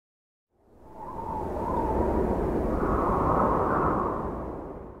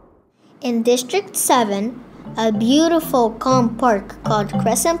In District 7, a beautiful calm park called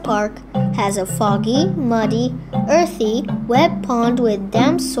Crescent Park has a foggy, muddy, earthy, wet pond with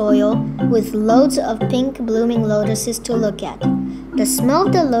damp soil with loads of pink blooming lotuses to look at. The smell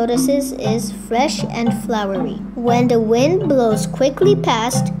of the lotuses is fresh and flowery. When the wind blows quickly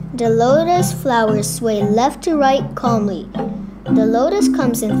past, the lotus flowers sway left to right calmly. The lotus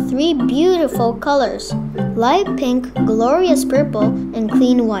comes in 3 beautiful colors: light pink, glorious purple, and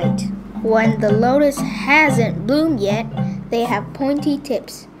clean white. When the lotus hasn't bloomed yet, they have pointy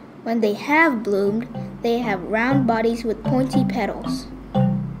tips. When they have bloomed, they have round bodies with pointy petals.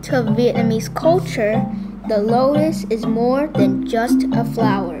 To Vietnamese culture, the lotus is more than just a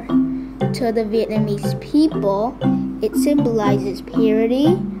flower. To the Vietnamese people, it symbolizes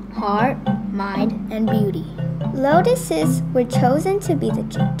purity, heart, mind, and beauty. Lotuses were chosen to be the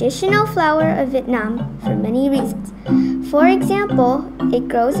traditional flower of Vietnam for many reasons. For example, it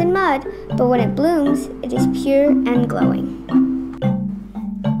grows in mud, but when it blooms, it is pure and glowing.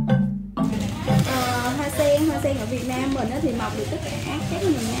 Hoa sen ở Việt Nam mình thì mọc được tất cả các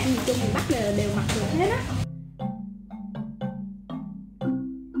miền Nam, miền Trung, miền Bắc đều mọc được hết á.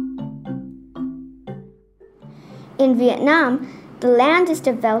 In Vietnam, the land is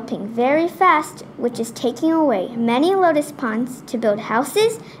developing very fast, which is taking away many lotus ponds to build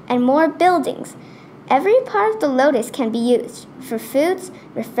houses and more buildings. Every part of the lotus can be used for foods,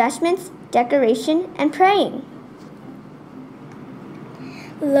 refreshments, decoration, and praying.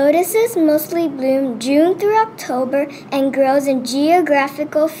 Lotuses mostly bloom June through October and grows in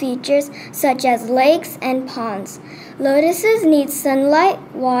geographical features such as lakes and ponds. Lotuses need sunlight,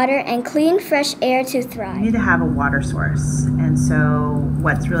 water, and clean, fresh air to thrive. You need to have a water source, and so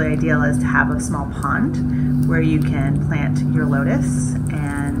what's really ideal is to have a small pond where you can plant your lotus,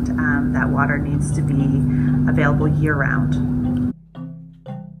 and that water needs to be available year-round.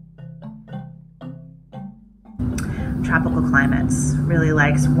 Tropical climates really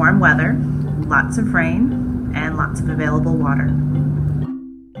likes warm weather, lots of rain, and lots of available water.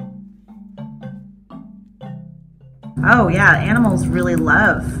 Oh yeah, animals really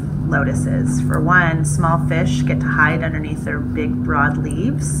love lotuses. For one, small fish get to hide underneath their big broad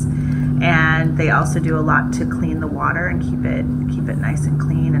leaves, and they also do a lot to clean the water and keep it nice and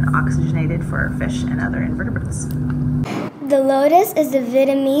clean and oxygenated for fish and other invertebrates. The lotus is the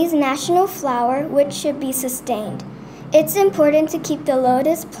Vietnamese national flower, which should be sustained. It's important to keep the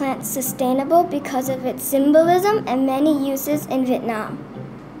lotus plant sustainable because of its symbolism and many uses in Vietnam.